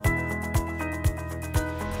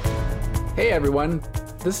Hey everyone,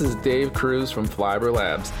 this is Dave Cruz from Flyover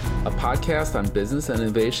Labs, a podcast on business and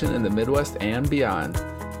innovation in the Midwest and beyond.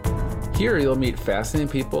 Here you'll meet fascinating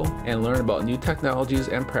people and learn about new technologies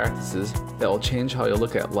and practices that will change how you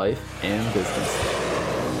look at life and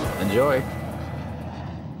business. Enjoy!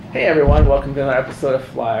 Hey everyone, welcome to another episode of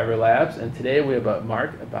Flyover Labs, and today we have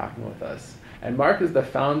Mark Bakken with us. And Mark is the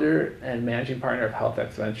founder and managing partner of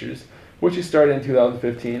HealthX Ventures, which he started in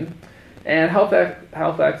 2015. And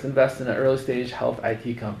HealthX invests in early stage health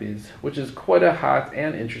IT companies, which is quite a hot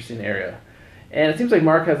and interesting area. And it seems like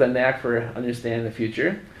Mark has a knack for understanding the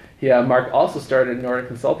future. Mark also started Nordic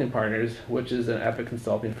Consulting Partners, which is an epic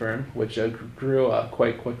consulting firm, which grew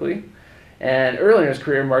quite quickly. And early in his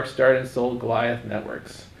career, Mark started and sold Goliath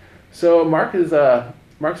Networks. So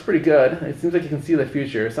Mark's pretty good. It seems like he can see the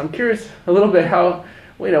future. So I'm curious a little bit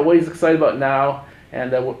what he's excited about now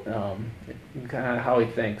and kind of how he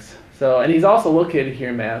thinks. And he's also located here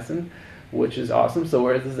in Madison, which is awesome.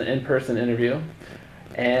 So this is an in-person interview.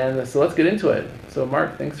 And so let's get into it. So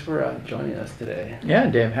Mark, thanks for joining us today. Yeah,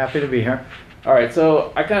 Dave, happy to be here. All right,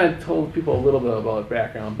 so I kind of told people a little bit about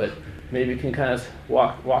background, but maybe you can kind of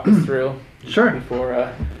walk us through. Sure.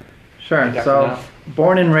 Before. Sure. So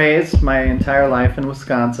born and raised my entire life in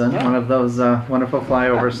Wisconsin, one of those wonderful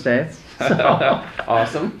flyover states. So,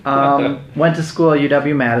 awesome. Went to school at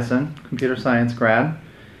UW-Madison, computer science grad.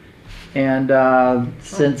 And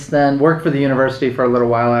since then, worked for the university for a little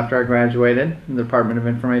while after I graduated in the Department of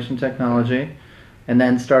Information Technology, and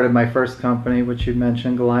then started my first company, which you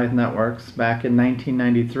mentioned, Goliath Networks, back in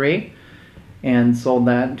 1993, and sold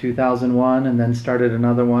that in 2001, and then started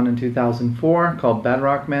another one in 2004 called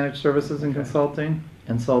Bedrock Managed Services and Consulting,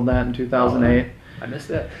 and sold that in 2008. I missed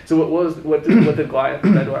that. So what did Goliath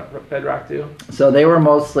Bedrock do? So they were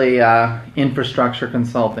mostly infrastructure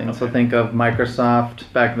consulting. Okay. So think of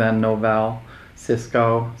Microsoft, back then Novell,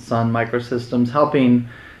 Cisco, Sun Microsystems, helping.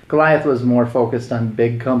 Goliath was more focused on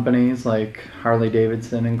big companies like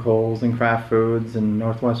Harley-Davidson and Kohl's and Kraft Foods and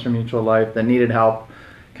Northwestern Mutual Life that needed help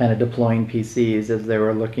kind of deploying PCs as they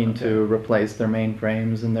were looking to replace their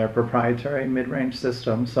mainframes and their proprietary mid-range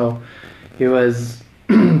systems. So it was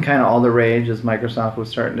kind of all the rage as Microsoft was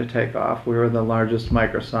starting to take off. We were the largest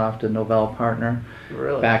Microsoft and Novell partner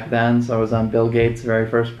back then. So I was on Bill Gates' very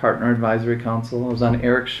first partner advisory council. I was on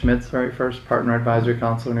Eric Schmidt's very first partner advisory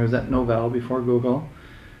council when he was at Novell before Google.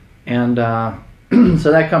 And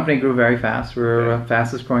so that company grew very fast. We were the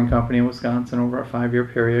fastest growing company in Wisconsin over a 5-year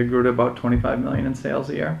period. Grew to about $25 million in sales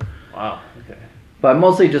a year. Wow. Okay. But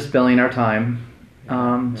mostly just billing our time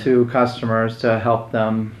to customers to help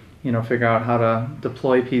them figure out how to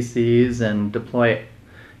deploy PCs and deploy,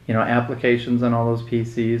 applications on all those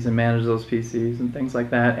PCs and manage those PCs and things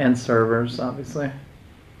like that, and servers, obviously.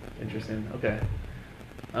 Interesting. Okay.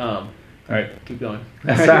 All right, keep going.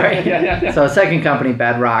 Sorry. Yeah. So a second company,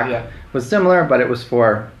 Bedrock, was similar, but it was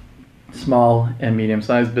for small and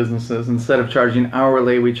medium-sized businesses. Instead of charging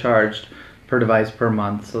hourly, we charged per device per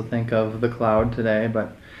month. So think of the cloud today,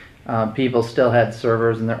 but people still had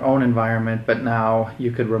servers in their own environment, but now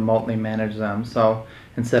you could remotely manage them. So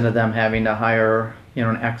instead of them having to hire,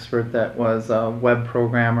 an expert that was a web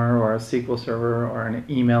programmer or a SQL server or an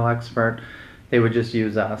email expert, they would just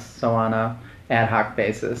use us. So on a ad hoc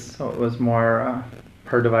basis. So it was more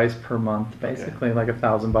per device per month, basically like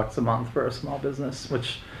 $1,000 a month for a small business,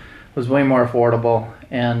 which was way more affordable.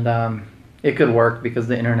 And it could work because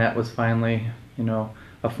the internet was finally,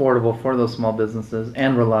 affordable for those small businesses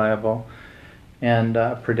and reliable and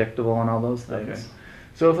predictable and all those things. Okay.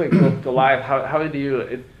 So it's like Goliath. How do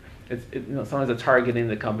you? Sometimes it's targeting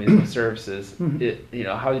the companies and services.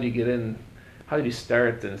 How did you get in? How did you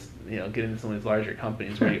start and get into some of these larger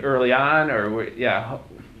companies? Were you early on, or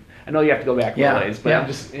I know you have to go back a ways, but I'm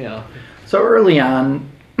just So early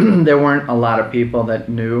on, there weren't a lot of people that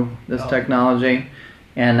knew this technology,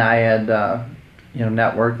 and I had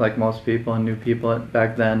networked like most people and knew people.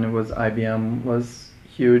 Back then, it was IBM was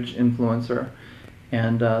huge influencer,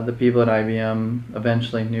 and the people at IBM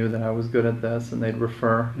eventually knew that I was good at this, and they'd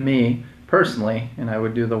refer me personally, and I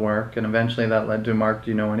would do the work, and eventually that led to, Mark,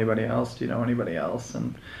 do you know anybody else? Do you know anybody else?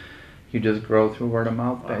 And you just grow through word of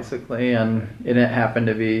mouth, basically, and it happened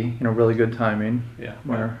to be really good timing,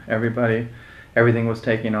 where everything was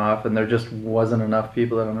taking off, and there just wasn't enough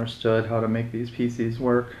people that understood how to make these PCs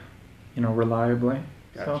work reliably.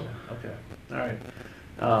 Gotcha. Okay.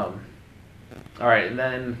 All right. And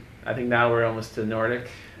then I think now we're almost to Nordic.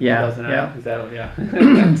 Yeah. Is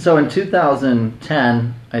that So in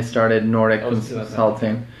 2010, I started Nordic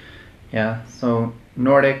Consulting. Yeah. So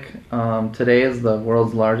Nordic today is the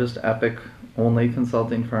world's largest Epic only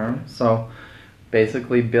consulting firm. So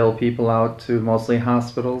basically bill people out to mostly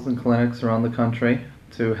hospitals and clinics around the country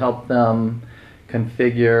to help them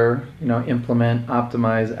configure, implement,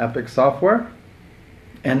 optimize Epic software.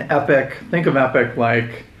 And Epic, think of Epic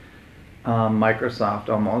like Microsoft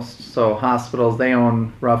almost. So hospitals, they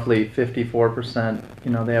own roughly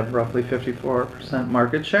 54%, they have roughly 54%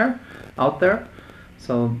 market share out there.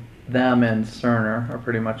 So them and Cerner are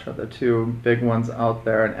pretty much the two big ones out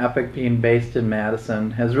there. And Epic, being based in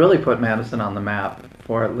Madison, has really put Madison on the map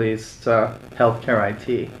for at least healthcare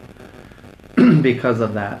IT because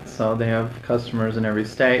of that. So they have customers in every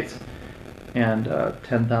state, and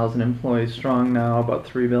 10,000 employees strong now, about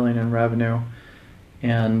 $3 billion in revenue.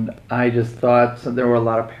 And I just thought there were a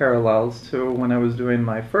lot of parallels to when I was doing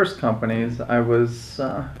my first companies. I was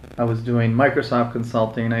doing Microsoft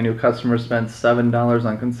consulting. I knew customers spent $7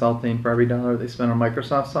 on consulting for every dollar they spent on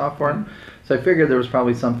Microsoft software. So I figured there was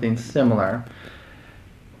probably something similar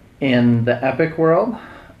in the Epic world.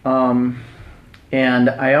 And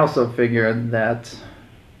I also figured that,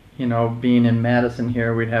 being in Madison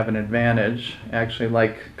here, we'd have an advantage, actually,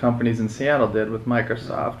 like companies in Seattle did with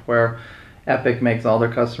Microsoft, where Epic makes all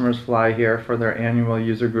their customers fly here for their annual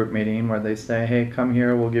user group meeting, where they say, hey, come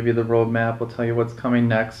here, we'll give you the roadmap, we'll tell you what's coming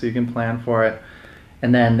next so you can plan for it.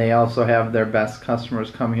 And then they also have their best customers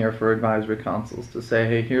come here for advisory councils to say,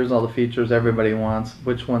 hey, here's all the features everybody wants,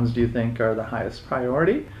 which ones do you think are the highest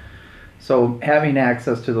priority? So having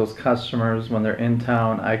access to those customers when they're in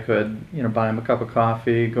town, I could, buy them a cup of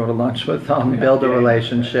coffee, go to lunch with them, build a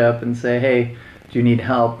relationship, and say, hey, do you need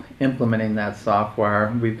help implementing that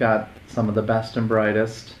software? We've got some of the best and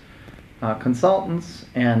brightest consultants.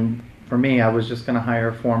 And for me, I was just going to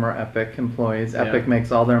hire former Epic employees. Epic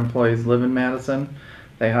makes all their employees live in Madison.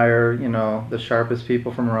 They hire, the sharpest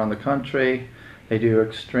people from around the country. They do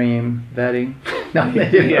extreme vetting. No,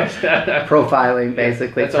 they do profiling,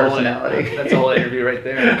 basically, that's personality. That's a whole interview right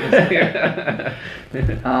there.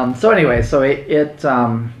 So anyway, so it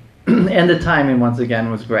and the timing, once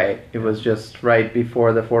again, was great. It was just right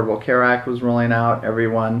before the Affordable Care Act was rolling out.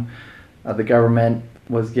 Everyone, the government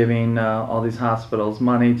was giving all these hospitals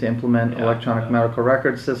money to implement electronic medical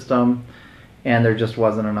record system, and there just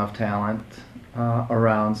wasn't enough talent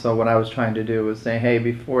around. So what I was trying to do was say, hey,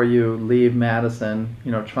 before you leave Madison,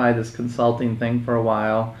 try this consulting thing for a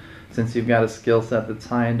while. Since you've got a skill set that's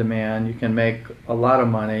high in demand, you can make a lot of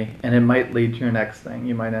money, and it might lead to your next thing.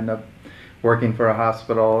 You might end up working for a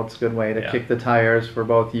hospital. It's a good way to kick the tires for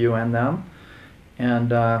both you and them. And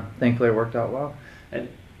thankfully it worked out well. And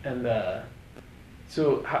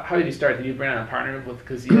so how did you start? Did you bring on a partner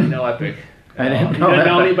because you didn't know Epic? I didn't know. You didn't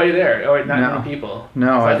know anybody there, or not many people.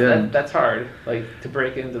 No, I didn't. That's hard, to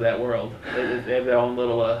break into that world. They have their own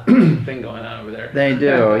little thing going on over there. They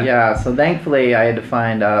do, yeah. So thankfully, I had to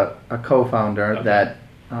find a co-founder that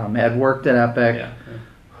had worked at Epic,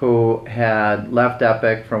 who had left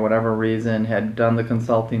Epic for whatever reason, had done the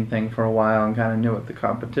consulting thing for a while, and kind of knew what the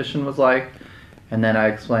competition was like. And then I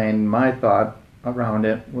explained my thought around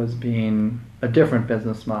it was being a different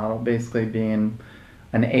business model, basically being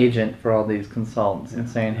an agent for all these consultants and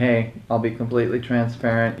saying, hey, I'll be completely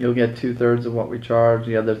transparent. You'll get 2/3 of what we charge.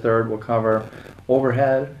 The other third will cover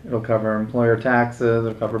overhead. It'll cover employer taxes.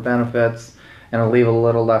 It'll cover benefits. And it'll leave a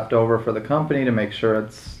little left over for the company to make sure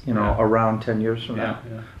it's, around 10 years from now,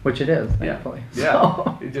 which it is, thankfully. Yeah,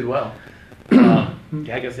 so. You did well. I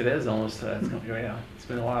guess it is almost, it's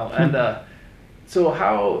been a while. And so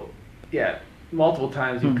how, multiple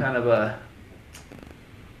times you've kind of,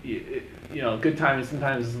 good timing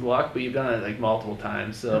sometimes is luck, but you've done it multiple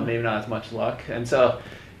times, so maybe not as much luck. And so,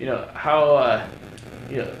 how,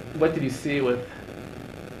 what did you see with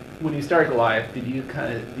when you started Goliath? Did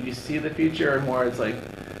you see the future, or more it's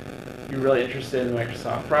you're really interested in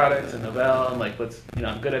Microsoft products and Novell, and let's,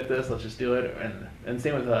 I'm good at this, let's just do it. And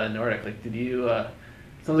same with Nordic. Did you?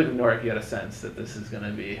 Sounds like with Nordic you had a sense that this is going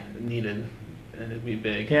to be needed and it'd be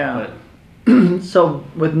big. Yeah. But so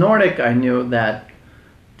with Nordic, I knew that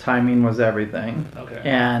timing was everything. Okay.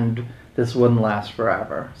 And this wouldn't last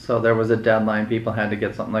forever. So there was a deadline. People had to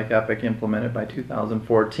get something like Epic implemented by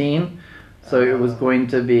 2014. So it was going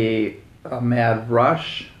to be a mad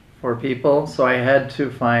rush for people. So I had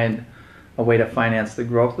to find a way to finance the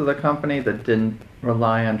growth of the company that didn't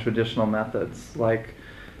rely on traditional methods,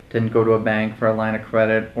 didn't go to a bank for a line of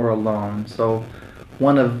credit or a loan. So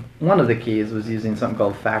one of the keys was using something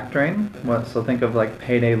called factoring. So think of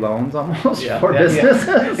payday loans almost for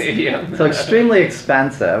businesses. So extremely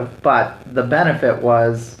expensive, but the benefit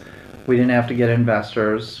was we didn't have to get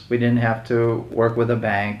investors. We didn't have to work with a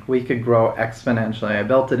bank. We could grow exponentially. I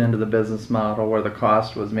built it into the business model where the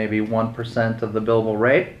cost was maybe 1% of the billable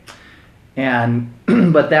rate. And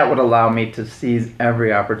but that would allow me to seize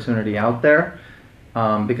every opportunity out there.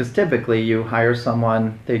 Because typically you hire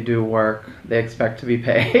someone, they do work, they expect to be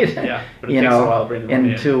paid, Yeah, but it takes a while to bring the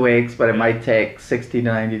money in 2 weeks, but it might take 60 to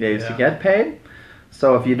 90 days to get paid.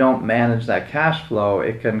 So if you don't manage that cash flow,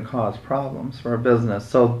 it can cause problems for a business.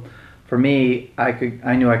 So for me,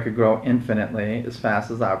 I knew I could grow infinitely as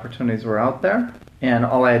fast as opportunities were out there, and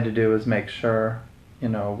all I had to do was make sure,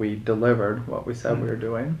 we delivered what we said we were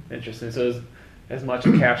doing. Interesting. So it's as much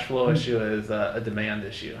a cash flow issue as a demand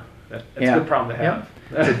issue. That's a good problem to have.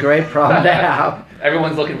 Yep. It's a great problem to have.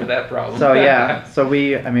 Everyone's looking for that problem. So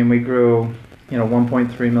we grew,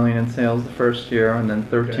 1.3 million in sales the first year, and then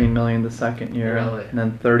 13 million the second year, Really? and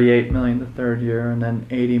then 38 million the third year, and then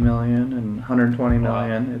 80 million and 120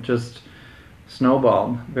 million. It just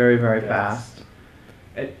snowballed very, very fast.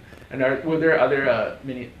 And were there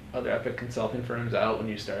many other epic consulting firms out when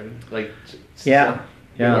you started? There's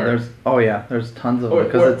tons of them. Or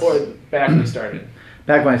back when you started?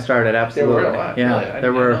 Back when I started, absolutely. There were a lot. Yeah,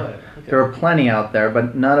 Really? There were plenty out there,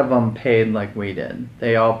 but none of them paid like we did.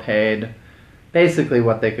 They all paid basically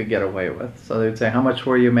what they could get away with. So they'd say, how much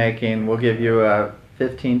were you making? We'll give you a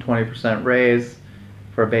 15-20% raise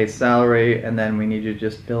for a base salary, and then we need you to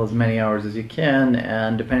just bill as many hours as you can,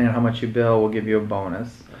 and depending on how much you bill, we'll give you a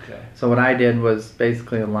bonus. Okay. So what I did was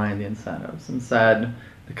basically align the incentives and said,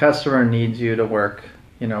 the customer needs you to work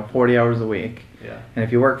 40 hours a week. Yeah. And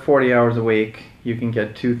if you work 40 hours a week, you can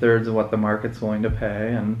get 2/3 of what the market's willing to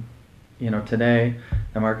pay. And, today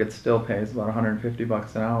the market still pays about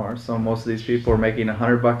 $150 an hour. So most of these people are making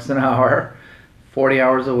 $100 an hour, 40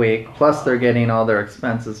 hours a week, plus they're getting all their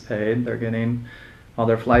expenses paid. They're getting all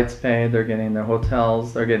their flights paid. They're getting their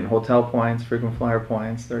hotels. They're getting hotel points, frequent flyer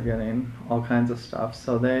points. They're getting all kinds of stuff.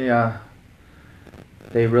 So they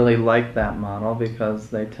really liked that model because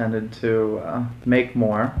they tended to make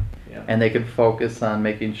more, and they could focus on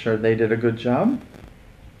making sure they did a good job.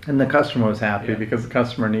 And the customer was happy because the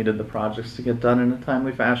customer needed the projects to get done in a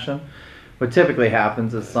timely fashion. What typically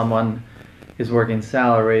happens is someone is working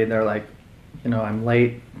salary, they're like, I'm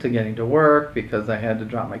late to getting to work because I had to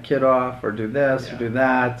drop my kid off or do this or do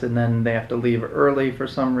that, and then they have to leave early for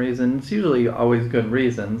some reason. It's usually always good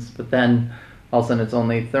reasons, but then all of a sudden it's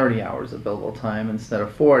only 30 hours of billable time instead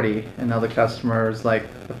of 40, and now the customer is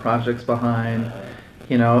like, the project's behind,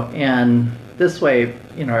 and this way,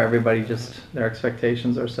 everybody their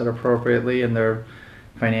expectations are set appropriately, and they're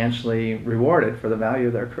financially rewarded for the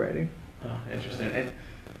value they're creating. Oh, interesting.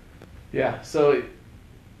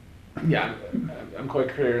 I'm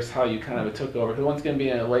quite curious how you kind of took over, because once again,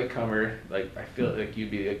 being a latecomer, I feel like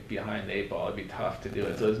you'd be behind the 8 ball. It'd be tough to do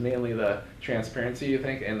it. So it's mainly the transparency, you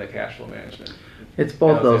think, and the cash flow management. It's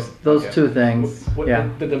both those two things.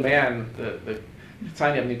 The demand, the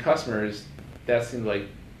signing up new customers, that seemed like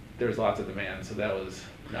there was lots of demand, so that was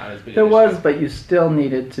not as big. There was, but you still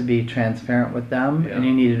needed to be transparent with them, and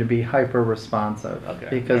you needed to be hyper responsive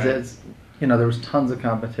because it's there was tons of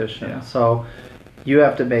competition. So you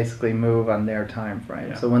have to basically move on their time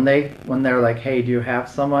frame. So when they're like, hey, do you have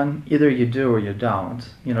someone? Either you do or you don't.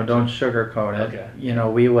 Don't sugarcoat it.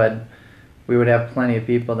 We would have plenty of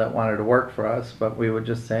people that wanted to work for us, but we would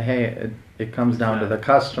just say, hey, it comes down to the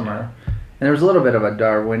customer. And there was a little bit of a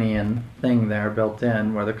Darwinian thing there built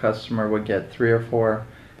in, where the customer would get 3 or 4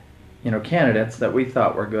 candidates that we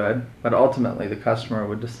thought were good, but ultimately the customer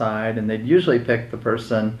would decide, and they'd usually pick the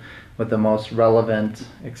person with the most relevant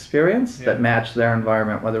experience that matched their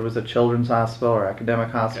environment, whether it was a children's hospital or academic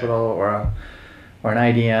hospital or an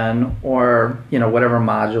IDN or whatever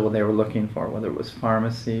module they were looking for, whether it was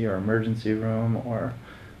pharmacy or emergency room or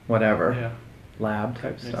whatever, lab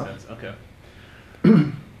type stuff. Makes sense.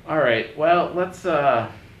 Okay. All right. Well, let's talk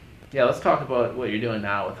about what you're doing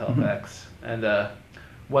now with HealthX. And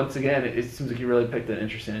once again, it seems like you really picked an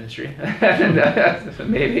interesting industry, and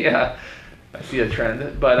maybe I see a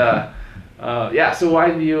trend. But so why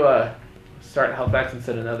did you start HealthX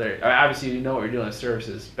instead of another? Obviously, you know what you're doing with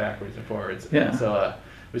services backwards and forwards. And so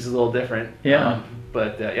which is a little different.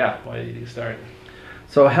 But why did you start?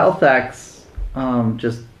 So HealthX,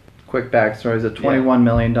 just quick backstory, is a $21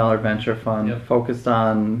 million venture fund focused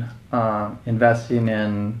on investing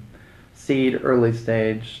in seed, early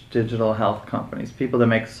stage digital health companies, people that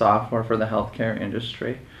make software for the healthcare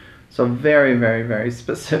industry. So very, very, very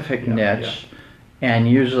specific niche, and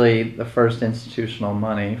usually the first institutional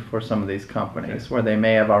money for some of these companies, where they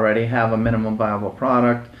may already have a minimum viable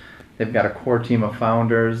product. They've got a core team of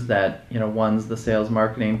founders that, one's the sales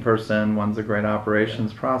marketing person, one's a great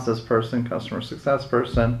operations process person, customer success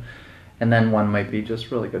person, and then one might be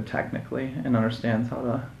just really good technically and understands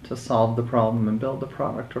how to solve the problem and build the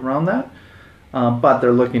product around that. But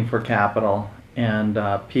they're looking for capital, and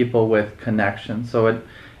people with connections. So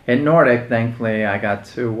at Nordic, thankfully, I got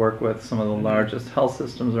to work with some of the largest health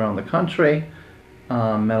systems around the country,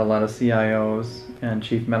 met a lot of CIOs and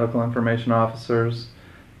chief medical information officers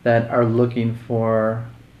that are looking for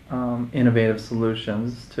innovative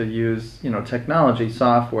solutions to use, technology,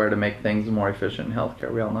 software to make things more efficient in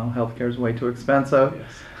healthcare. We all know healthcare is way too expensive.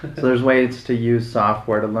 Yes. So there's ways to use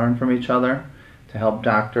software to learn from each other, to help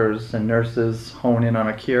doctors and nurses hone in on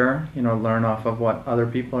a cure, learn off of what other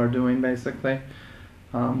people are doing, basically,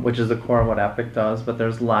 which is the core of what Epic does. But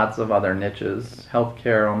there's lots of other niches.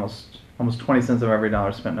 Healthcare, almost 20 cents of every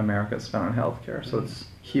dollar spent in America is spent on healthcare. So it's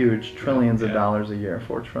huge, trillions of dollars a year,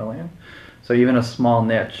 4 trillion. So even a small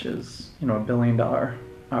niche is, $1 billion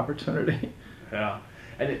opportunity. Yeah.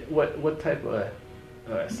 And what type of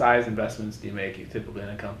size investments do you make typically in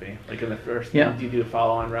a company? Like in the first, do you do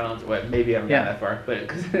follow-on rounds? Well, maybe I haven't gotten that far, but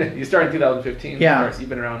cause you started in 2015. Yeah. Of course, you've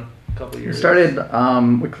been around a couple of years.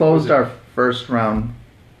 We closed our first round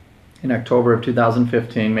in October of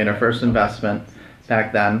 2015, made our first investment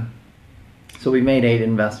back then. So we made 8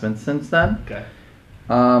 investments since then. Okay.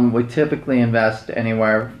 We typically invest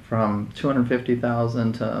anywhere from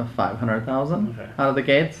 $250,000 to $500,000 out of the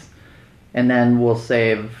gates, and then we'll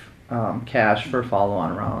save cash for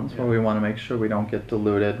follow-on rounds where we want to make sure we don't get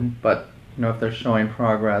diluted. But if they're showing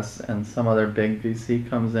progress and some other big VC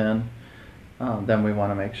comes in, then we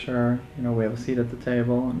want to make sure we have a seat at the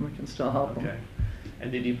table and we can still help them.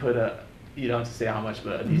 And did you put you don't have to say how much,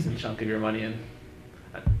 but a decent chunk of your money in?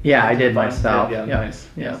 Yeah, I did myself. Yeah, nice.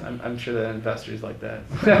 Yeah. Yes, I'm sure that investors like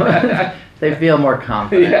that. They feel more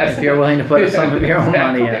confident if you're willing to put some of your own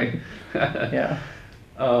money in. Yeah.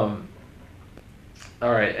 All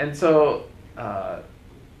right, and so, and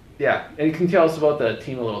can you tell us about the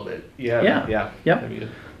team a little bit? Yeah.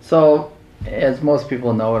 So, as most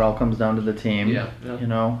people know, it all comes down to the team. Yeah.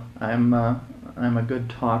 I'm a good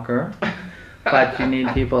talker, but you need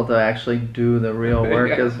people to actually do the real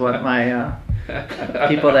work, is what my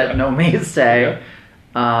people that know me say.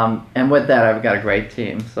 And with that, I've got a great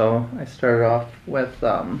team. So I started off with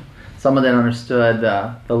someone that understood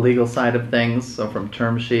the legal side of things, so from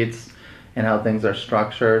term sheets and how things are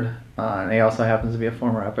structured. And he also happens to be a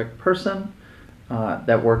former Epic person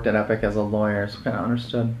that worked at Epic as a lawyer, so kind of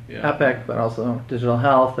understood Epic, but also digital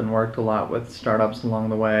health, and worked a lot with startups along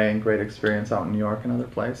the way, and great experience out in New York and other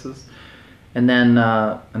places. And then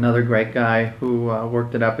another great guy who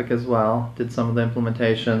worked at Epic as well, did some of the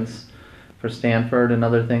implementations for Stanford and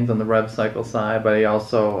other things on the rev cycle side, but he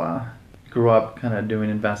also grew up kind of doing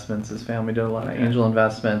investments. His family did a lot of angel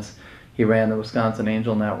investments. He ran the Wisconsin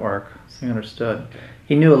Angel Network, so he understood.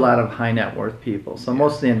 He knew a lot of high net worth people. So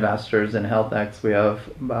most of the investors in HealthX, we have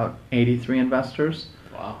about 83 investors.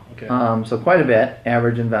 Wow, okay. So quite a bit.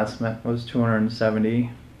 Average investment was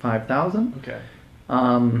 $275,000. Okay.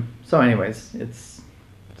 So anyways, it's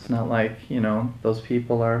not like, those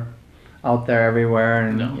people are out there everywhere,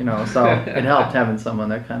 and, so it helped having someone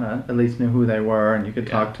that kind of at least knew who they were, and you could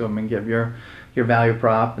talk to them and give your value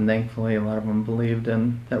prop, and thankfully a lot of them believed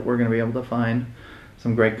in that we're going to be able to find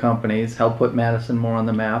some great companies, help put Madison more on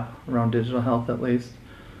the map around digital health at least,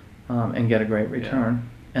 and get a great return.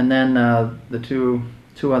 And then the two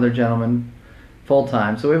other gentlemen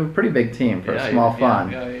full-time, so we have a pretty big team for a small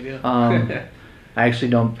fund. Yeah, you do. I actually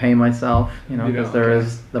don't pay myself, because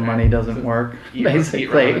the money doesn't work,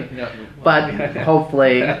 basically. But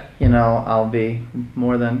hopefully, I'll be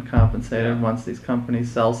more than compensated once these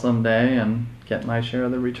companies sell someday and get my share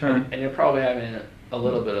of the return. And you're probably having a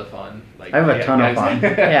little bit of fun. I have a ton of fun.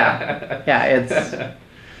 Yeah.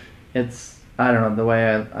 It's I don't know, the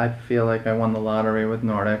way I feel like I won the lottery with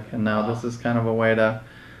Nordic, and now this is kind of a way to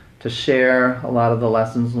share a lot of the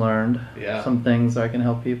lessons learned, some things I can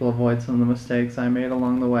help people avoid some of the mistakes I made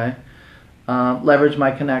along the way. Leverage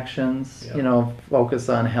my connections, focus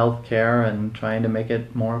on healthcare and trying to make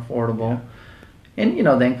it more affordable. And,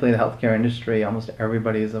 thankfully the healthcare industry, almost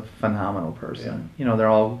everybody is a phenomenal person. They're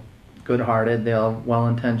all good-hearted, they're all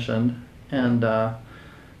well-intentioned, and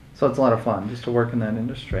so it's a lot of fun just to work in that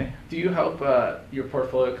industry. Do you help your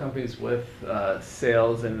portfolio companies with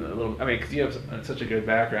sales and because you have such a good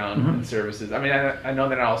background in services. I know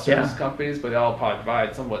they're not all service companies, but they all probably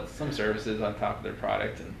provide some services on top of their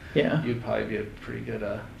product, and you'd probably be a pretty good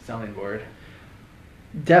sounding board.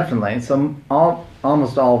 Definitely. So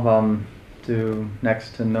almost all of them do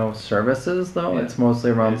next to no services, though. It's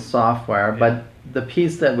mostly around software, but the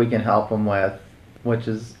piece that we can help them with, which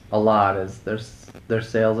is a lot, is their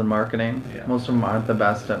sales and marketing. Most of them aren't the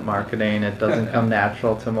best at marketing. It doesn't come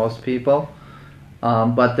natural to most people.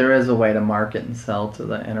 But there is a way to market and sell to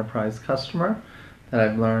the enterprise customer that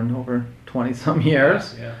I've learned over 20 some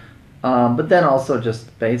years. But then also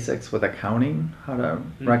just basics with accounting, how to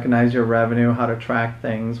recognize your revenue, how to track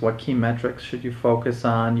things, what key metrics should you focus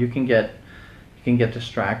on. You can get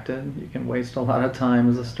distracted. You can waste a lot of time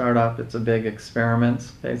as a startup. It's a big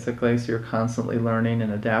experiment, basically, so you're constantly learning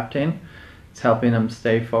and adapting. It's helping them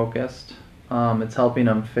stay focused. It's helping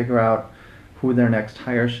them figure out who their next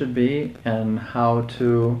hire should be and how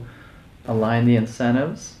to align the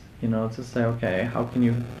incentives, to say, okay, how can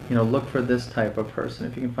you, look for this type of person.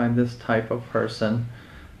 If you can find this type of person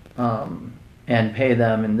and pay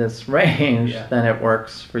them in this range, then it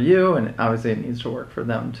works for you, and obviously it needs to work for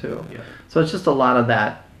them too. Yeah. So it's just a lot of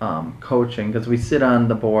that coaching, because we sit on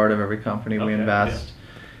the board of every company we invest,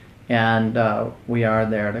 and we are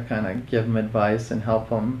there to kind of give them advice and help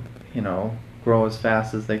them, grow as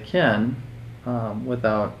fast as they can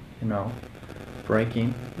without,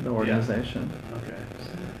 breaking the organization. Yeah. Okay.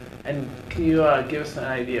 And can you give us an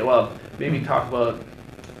idea? Well, maybe talk about,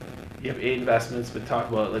 you have 8 investments, but talk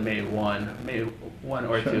about like maybe one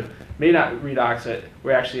or two. Maybe not Redox, but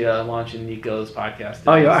we're actually launching Nico's podcast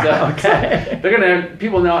today. Oh, you are? So, Okay. They're gonna,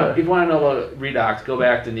 people know, if you want to know about Redox, go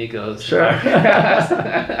back to Nico's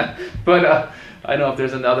podcast. But I know if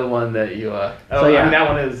there's another one that you, I mean, that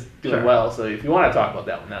one is doing well, so if you want to talk about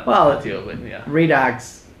that one, that's too, but yeah.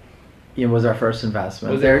 Redox, it was our first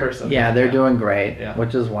investment. They're doing great,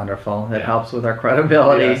 which is wonderful. It helps with our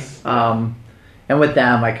credibility. Yes. And with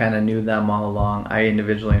them, I kind of knew them all along. I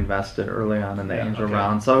individually invested early on in the angel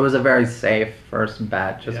round, so it was a very safe first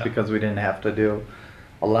bet, just because we didn't have to do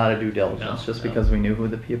a lot of due diligence, because we knew who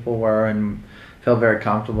the people were and felt very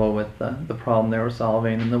comfortable with the problem they were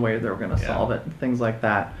solving and the way they were going to solve it, and things like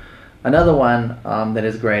that. Another one that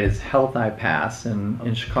is great is HealthX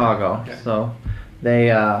in Chicago. Okay. So they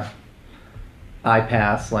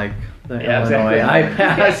iPass, like the Illinois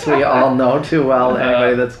iPass, we all know too well,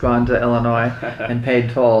 anybody that's gone to Illinois and paid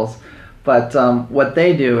tolls. But what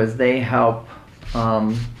they do is they help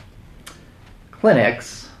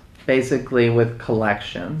clinics basically with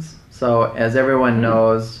collections. So as everyone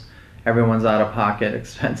knows, everyone's out-of-pocket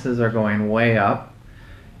expenses are going way up,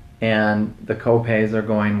 and the co-pays are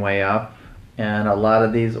going way up. And a lot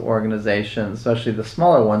of these organizations, especially the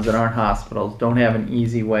smaller ones that aren't hospitals, don't have an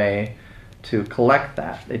easy way to collect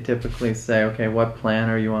that. They typically say, okay, what plan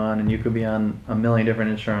are you on? And you could be on a million different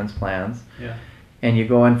insurance plans. Yeah. And you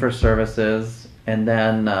go in for services, and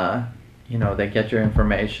then they get your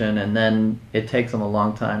information, and then it takes them a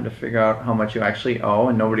long time to figure out how much you actually owe,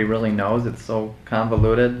 and nobody really knows. It's so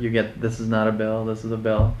convoluted. You get, this is not a bill, this is a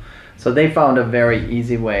bill. So they found a very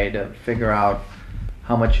easy way to figure out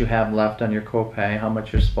how much you have left on your copay, how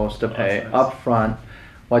much you're supposed to pay up front,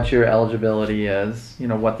 what your eligibility is,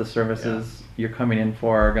 what the services you're coming in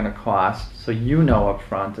for are going to cost. So up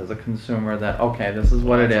front as a consumer that, okay, this is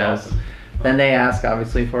what it is. Awesome. Then they ask,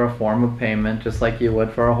 obviously, for a form of payment, just like you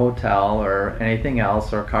would for a hotel or anything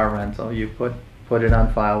else, or a car rental. You put it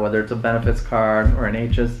on file, whether it's a benefits card or an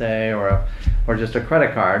HSA or just a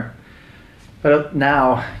credit card. But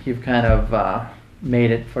now you've kind of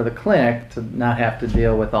made it for the clinic to not have to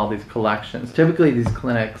deal with all these collections. Typically, these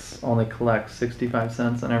clinics only collect 65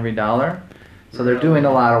 cents on every dollar. So they're doing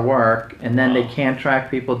a lot of work, and then they can't track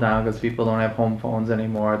people down because people don't have home phones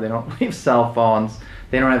anymore. They don't leave cell phones.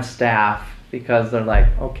 They don't have staff because they're like,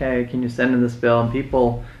 okay, can you send in this bill? And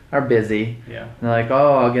people are busy. Yeah. And they're like,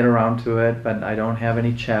 oh, I'll get around to it, but I don't have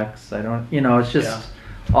any checks. I don't, it's just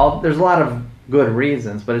there's a lot of good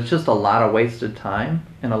reasons, but it's just a lot of wasted time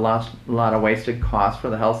and a lot of wasted cost for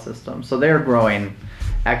the health system. So they're growing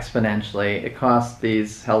exponentially. It costs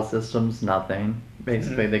these health systems nothing.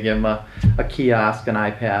 Basically, they give them a kiosk, an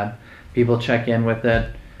iPad. People check in with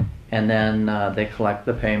it, and then they collect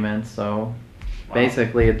the payments. So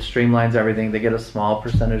basically, it streamlines everything. They get a small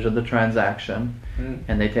percentage of the transaction,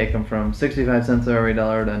 and they take them from 65 cents of every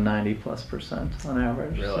dollar to 90+% on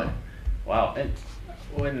average. Really? So. Wow. And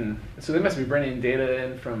so they must be bringing data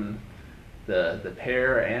in from the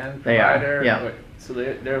payer and provider. They are, yeah. So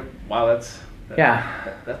they're wow.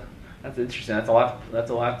 That's interesting. That's a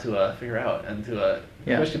lot to figure out, and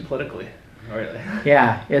especially politically. Really.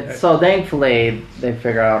 Yeah. So thankfully they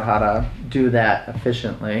figure out how to do that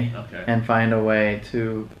efficiently and find a way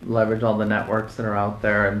to leverage all the networks that are out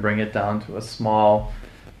there and bring it down to a small,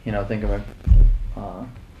 think of a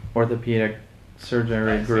orthopedic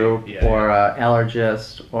surgery group or an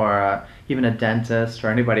allergist or even a dentist or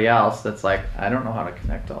anybody else that's like, I don't know how to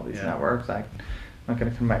connect all these networks. I'm not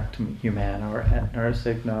going to connect to Humana or Aetna or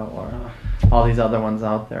Cigna or all these other ones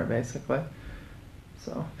out there, basically.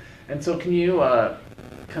 So. And so can you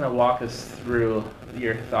kind of walk us through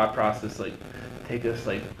your thought process, like take us,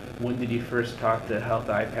 like when did you first talk to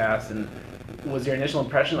HealthX, and was your initial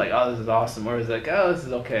impression like, oh, this is awesome, or was it like, oh, this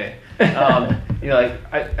is okay?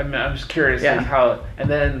 Like I'm just curious, like how, and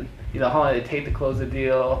then how long did it take to close the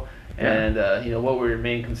deal, and what were your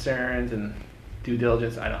main concerns and due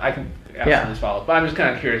diligence? I can absolutely follow, but I'm just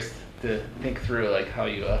kind of curious to think through like how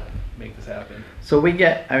you make this happen. So we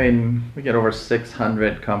get over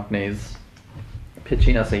 600 companies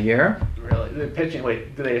pitching us a year. Really? They're pitching,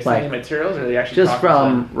 wait, do they send you materials, or are they actually just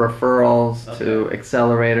from referrals to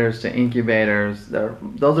accelerators to incubators?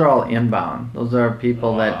 Those are all inbound. Those are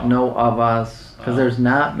people that know of us, because there's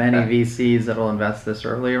not many VCs that will invest this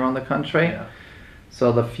early around the country. Yeah.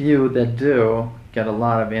 So the few that do get a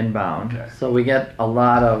lot of inbound. Okay. So we get a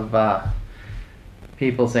lot of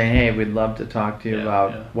people saying, hey, we'd love to talk to you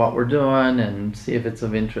about what we're doing and see if it's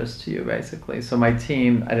of interest to you, basically. So my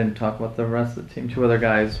team, I didn't talk about the rest of the team, 2 other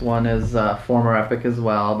guys. One is former Epic as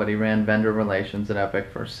well, but he ran vendor relations at Epic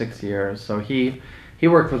for 6 years. So he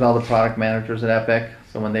worked with all the product managers at Epic.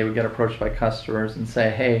 So when they would get approached by customers and say,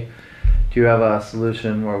 hey, do you have a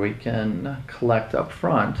solution where we can collect up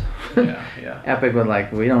front? Epic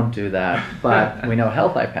would we don't do that, but we know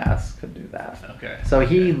HealthIPass could do that. Okay. So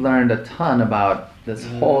he learned a ton about this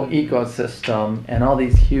whole ecosystem and all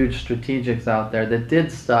these huge strategics out there that did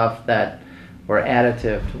stuff that were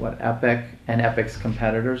additive to what Epic and Epic's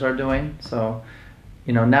competitors are doing. So,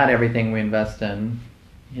 not everything we invest in,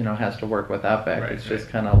 has to work with Epic. Right, it's just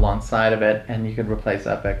kind of alongside of it, and you could replace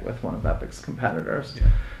Epic with one of Epic's competitors. Yeah.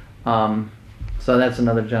 So that's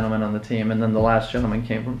another gentleman on the team. And then the last gentleman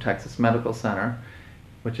came from Texas Medical Center,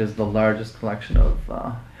 which is the largest collection of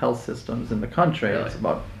health systems in the country. Really? It's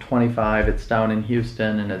about 25. It's down in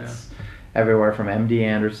Houston, and it's everywhere from MD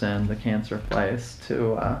Anderson, the cancer place,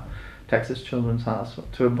 to Texas Children's Hospital,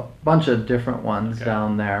 to a bunch of different ones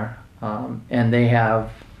down there. And they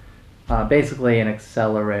have basically an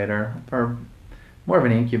accelerator, or more of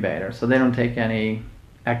an incubator. So they don't take any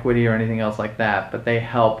equity or anything else like that, but they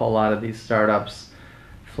help a lot of these startups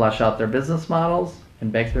flesh out their business models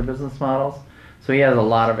and bake their business models. So he has a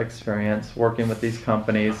lot of experience working with these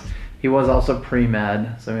companies. He was also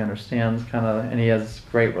pre-med, so he understands and he has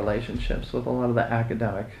great relationships with a lot of the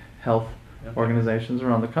academic health organizations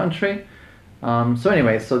around the country.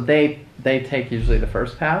 So they take usually the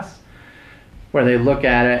first pass, where they look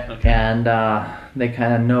at it and they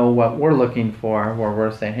kind of know what we're looking for, where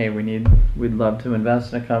we're saying, hey, we'd love to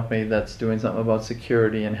invest in a company that's doing something about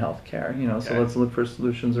security and healthcare. So let's look for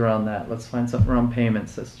solutions around that. Let's find something around payment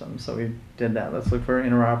systems. So we did that. Let's look for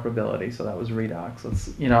interoperability. So that was Redox.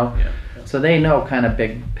 So they know kind of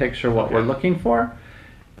big picture what we're looking for.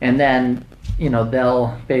 And then,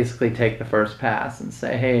 they'll basically take the first pass and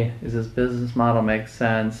say, hey, does this business model make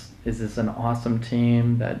sense? Is this an awesome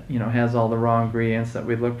team that, has all the raw ingredients that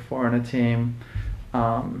we look for in a team?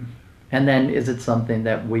 And then is it something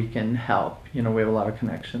that we can help? We have a lot of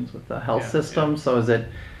connections with the health system. So is it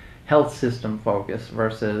health system focused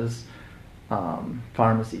versus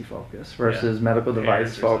pharmacy focused versus medical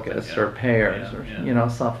device focused or payers or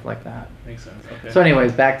stuff like that. Makes sense. Okay. So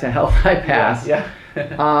anyways, back to HealthIPass.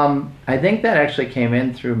 I think that actually came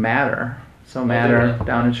in through Matter. So Matter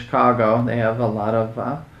down in Chicago, they have a lot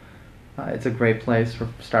of it's a great place for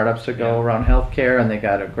startups to go around healthcare, and they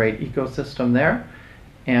got a great ecosystem there.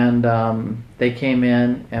 And they came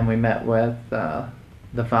in and we met with the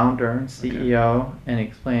founder and CEO and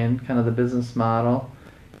explained kind of the business model.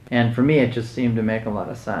 And for me, it just seemed to make a lot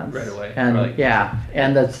of sense. Right away. And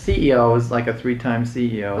and the CEO was like a 3-time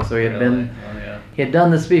CEO, so he had he had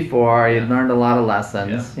done this before. He had learned a lot of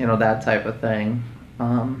lessons, that type of thing.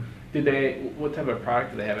 What type of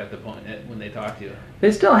product did they have at the point when they talked to you?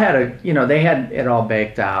 They still had they had it all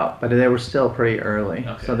baked out, but they were still pretty early.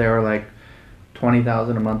 Okay. So they were like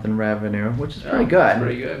 $20,000 a month in revenue, which is pretty good. That's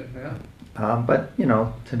pretty good, yeah. But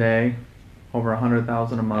today, over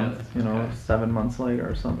 $100,000 a month. 7 months later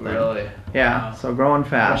or something. Really? Yeah. Wow. So growing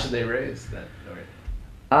fast. How much did they raise then?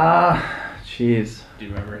 Jeez. Do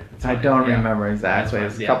you remember? I don't remember exactly.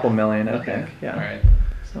 It's a couple million, I think. Yeah. All right.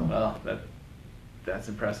 So. Well, that's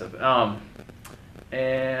impressive. And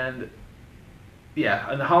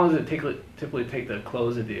how long does it typically take to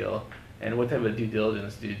close a deal? And what type of due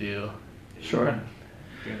diligence do you do? Sure.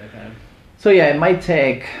 During that time? So it might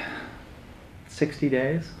take 60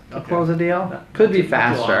 days to close a deal. Could be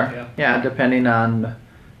faster. Depending on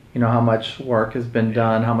how much work has been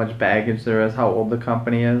done, how much baggage there is, how old the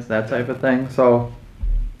company is, that type of thing. So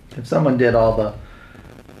if someone did all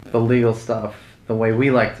the legal stuff the way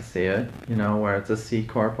we like to see it, where it's a C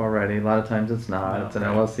corp already, a lot of times it's not. It's an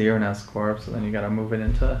LLC or an S corp. So then you got to move it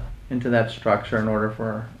into that structure in order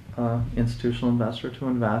for institutional investor to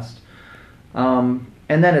invest. And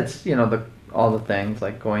then it's all the things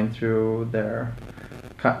like going through their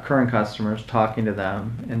current customers, talking to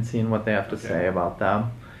them, and seeing what they have to say about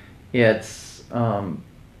them. It's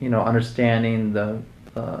understanding the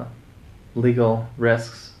legal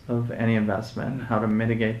risks of any investment, how to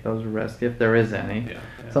mitigate those risks if there is any.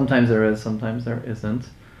 Sometimes there is, sometimes there isn't.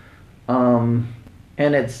 And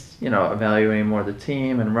it's evaluating more the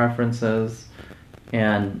team and references,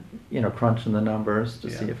 and crunching the numbers to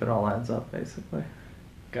see if it all adds up, basically.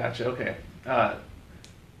 Gotcha. Okay.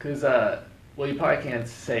 Because well, you probably can't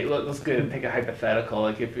say. Let's go and take a hypothetical.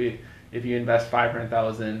 Like if you invest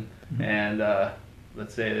 $500,000 and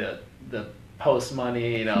let's say the post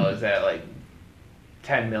money is at like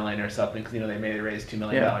 $10 million or something, because they may raise $2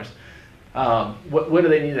 million. What do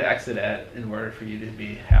they need to exit at in order for you to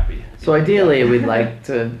be happy? So ideally, we'd like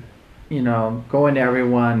to go into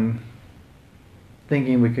everyone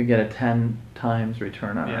thinking we could get a 10 times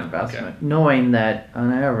return on our investment, knowing that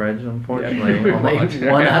on average, unfortunately, only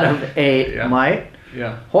 1 out of 8 might.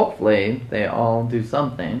 Hopefully, they all do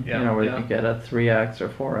something, where you get a 3x or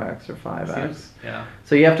 4x or 5x.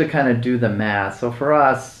 So you have to kind of do the math. So for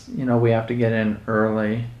us, we have to get in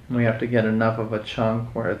early, and we have to get enough of a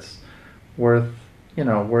chunk where it's worth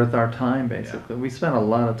our time, basically. We spend a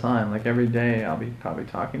lot of time. Like every day, I'll be probably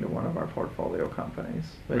talking to one of our portfolio companies.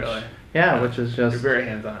 Which, really? Which is just... You're very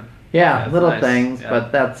hands-on. Little nice. Things,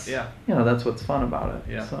 but that's that's what's fun about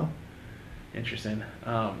it. So interesting.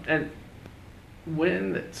 And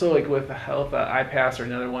like with Health iPass or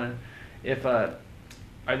another one, if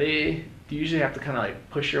do you usually have to kind of like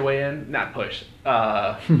push your way in? Not push,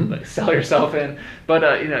 like sell yourself in, but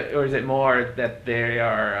or is it more that they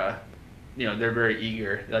are they're very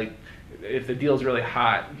eager? Like if the deal's really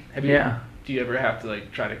hot, do you ever have to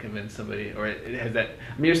like try to convince somebody, or has that?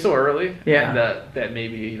 I mean, you're still early. And, that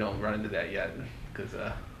maybe you don't run into that yet, because.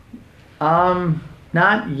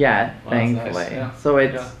 Not yet, thankfully. Nice. So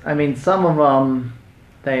it's. I mean, some of them,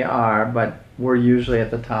 they are, but we're usually at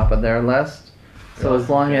the top of their list. So as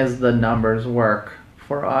long as the numbers work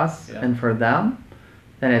for us and for them,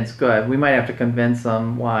 then it's good. We might have to convince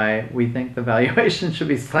them why we think the valuation should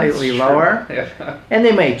be slightly lower. And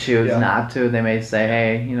they may choose not to. They may say,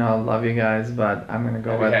 hey, love you guys, but I'm going to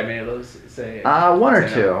go with... Have you had many of those say... one or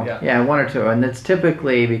two. No? One or two. And it's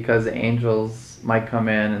typically because angels might come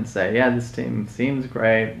in and say, this team seems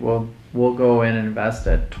great. We'll go in and invest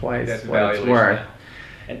it twice what it's worth.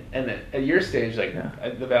 And at your stage, like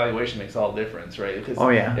the valuation makes all the difference, right? Because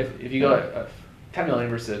if you go at $10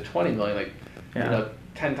 million versus $20 million, like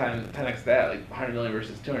 10x that, like $100 million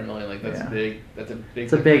versus $200 million, like that's a big.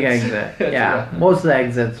 It's a big exit. Most of the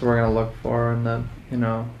exits we're gonna look for in the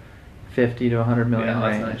 $50 to $100 million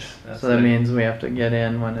range. Nice. So that means we have to get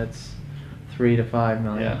in when it's $3 to $5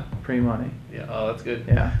 million pre-money. Oh, that's good.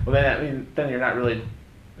 Well, then you're not really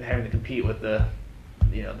having to compete with the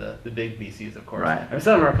big VCs, of course. Right. I mean,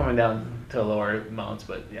 some of them are coming down to lower amounts,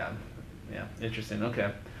 but interesting.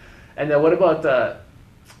 Okay. And then what about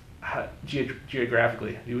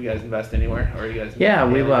geographically? Do you guys invest anywhere, or are you guys?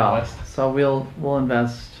 We will. So we'll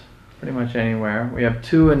invest pretty much anywhere. We have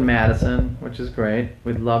 2 in Madison, which is great.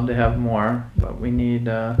 We'd love to have more, but we need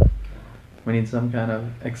some kind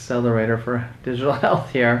of accelerator for digital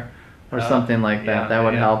health here, or something like that. That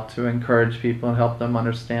would help to encourage people and help them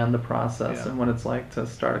understand the process and what it's like to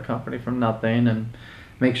start a company from nothing, and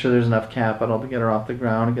make sure there's enough capital to get her off the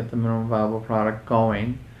ground and get the minimum viable product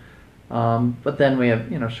going. But then we have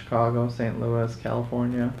Chicago, St. Louis,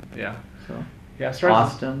 California. So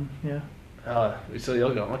Austin. So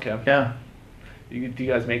you'll go. Okay. Do you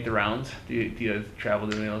guys make the rounds? Do you guys travel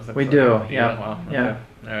to those? We do. Wow. Okay.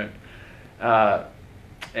 All right.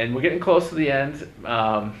 And we're getting close to the end.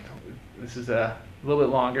 This is a little bit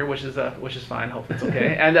longer, which is fine. Hope it's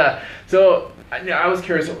okay. And so I was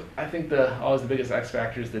curious. I think always the biggest X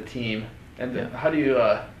factor is the team. And how do you?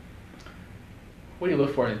 What do you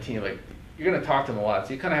look for in a team? Like, you're going to talk to them a lot,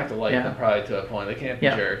 so you kind of have to like them probably to a point. They can't be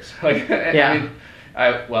jerks. Like,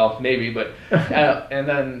 maybe, but and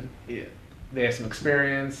then they have some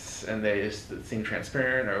experience and they just seem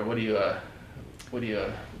transparent. Or what do you?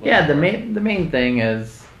 The main thing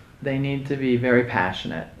is they need to be very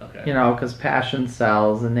passionate. Okay. Because passion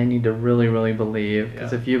sells, and they need to really, really believe.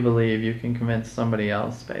 Because if you believe, you can convince somebody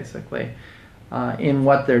else, basically. In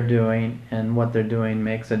what they're doing, and what they're doing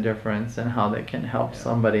makes a difference, and how they can help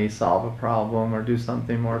somebody solve a problem or do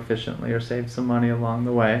something more efficiently or save some money along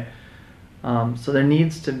the way. So there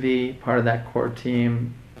needs to be part of that core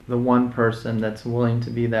team, the one person that's willing to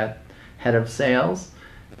be that head of sales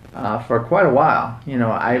for quite a while.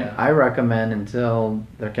 I recommend until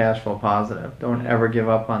they're cash flow positive. Don't ever give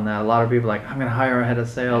up on that. A lot of people are like, I'm going to hire a head of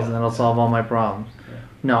sales and that'll solve all my problems.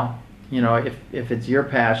 No. if it's your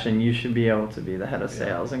passion, you should be able to be the head of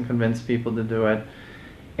sales and convince people to do it.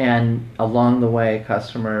 And along the way,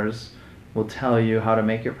 customers will tell you how to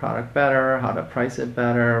make your product better, how to price it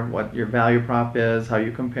better, what your value prop is, how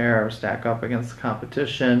you compare or stack up against the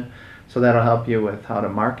competition. So that'll help you with how to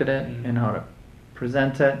market it and how to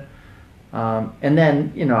present it. And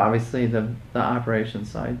then, obviously the operations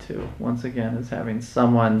side too, once again, is having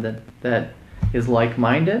someone that is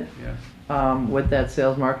like-minded with that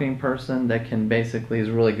sales marketing person that is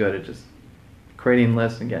really good at just creating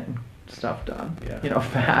lists and getting stuff done,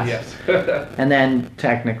 fast. Yes. And then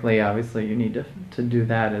technically, obviously, you need to do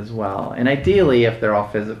that as well. And ideally, if they're all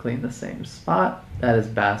physically in the same spot, that is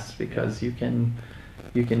best because you can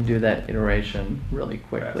do that iteration really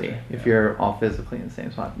quickly if you're all physically in the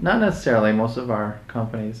same spot. Not necessarily. Most of our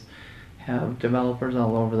companies have developers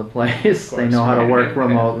all over the place. They know how to work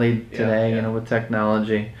remotely today, with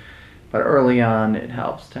technology. But early on, it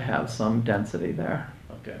helps to have some density there.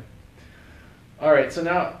 Okay. All right. So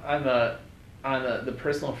now on the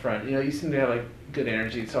personal front, you seem to have like good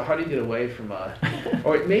energy. So how do you get away from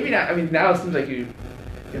or maybe not? I mean, now it seems like you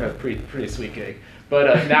have a pretty sweet gig.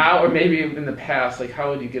 But now, or maybe in the past, like how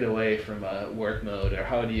would you get away from work mode, or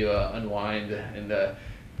how do you unwind? And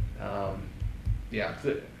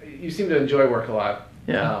you seem to enjoy work a lot.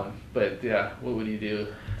 Yeah. But what would you do?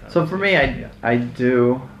 So for me, I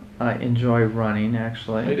do enjoy running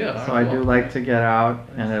actually. I do. So I do like to get out,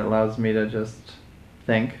 and it allows me to just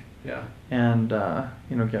think. Yeah. And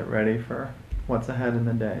get ready for what's ahead in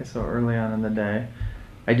the day. So early on in the day,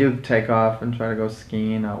 I do take off and try to go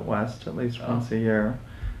skiing out west at least once a year.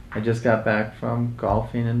 I just got back from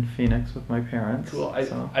golfing in Phoenix with my parents. Cool.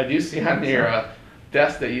 I do see on your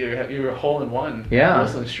desk that you were hole in one. Yeah.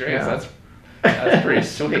 Wilson Straits. Yeah. That's pretty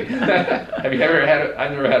sweet. Have you ever had?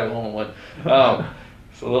 I've never had a hole in one.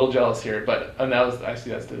 So a little jealous here, but I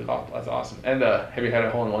see that's awesome. And have you had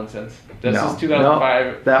a hole in one since? This is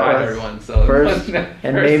 2005. That was everyone. So first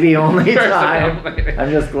and maybe only time.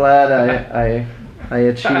 I'm just glad I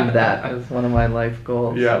achieved that as one of my life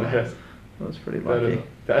goals. Yeah, so I was pretty lucky.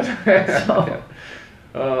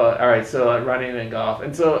 All right, so running and golf,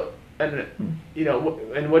 and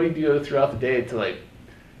what do you do throughout the day to like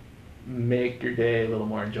make your day a little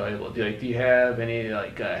more enjoyable? Do you have any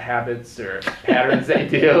habits or patterns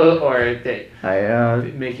that you do, or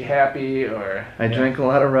that make you happy? Or I drink a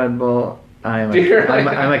lot of Red Bull. I'm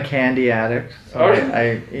a candy addict, so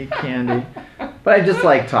I eat candy. But I just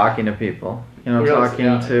like talking to people.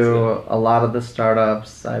 Talking to a lot of the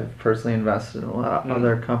startups. I've personally invested in a lot of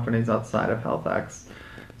other companies outside of HealthX.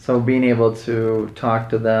 So being able to talk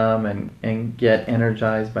to them and get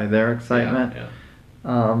energized by their excitement.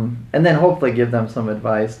 And then hopefully give them some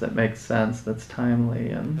advice that makes sense, that's timely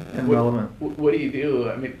and relevant. What do you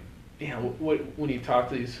do? I mean, when you talk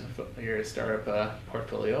to your startup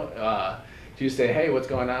portfolio, do you say, hey, what's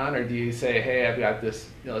going on? Or do you say, hey, I've got this,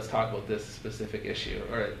 let's talk about this specific issue?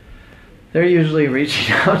 Or they're usually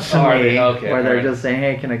reaching out to me where they're just saying,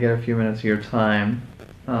 hey, can I get a few minutes of your time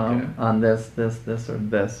on this, or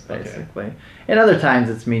this, basically. Okay. And other times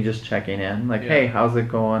it's me just checking in, like, hey, how's it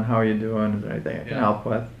going? How are you doing? Is there anything I can help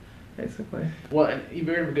with, basically? Well, and you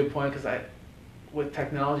bring up a good point, because with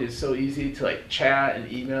technology, it's so easy to like chat and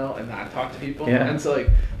email and not talk to people. Yeah. And so like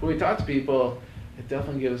when we talk to people, it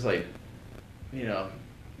definitely gives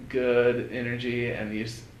good energy, and you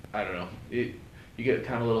get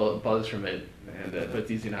kind of a little buzz from it, but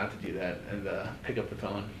it's easy not to do that and pick up the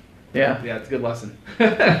phone. Yeah, it's a good lesson.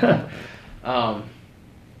 All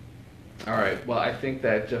right, well, I think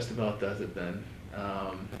that just about does it then.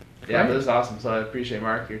 But this is awesome, so I appreciate,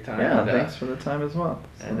 Mark, your time. Yeah, thanks for the time as well.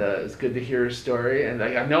 So. And it's good to hear your story, and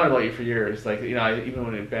I've known about you for years, even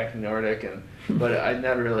when we were back in Nordic, but I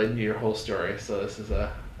never really knew your whole story, so this is, I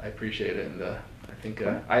appreciate it, and I think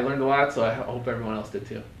I learned a lot, so I hope everyone else did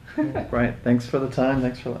too. Right. Thanks for the time.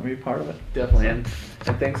 Thanks for letting me be part of it. Definitely. And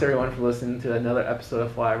thanks everyone for listening to another episode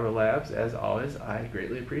of Flyover Labs. As always, I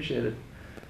greatly appreciate it.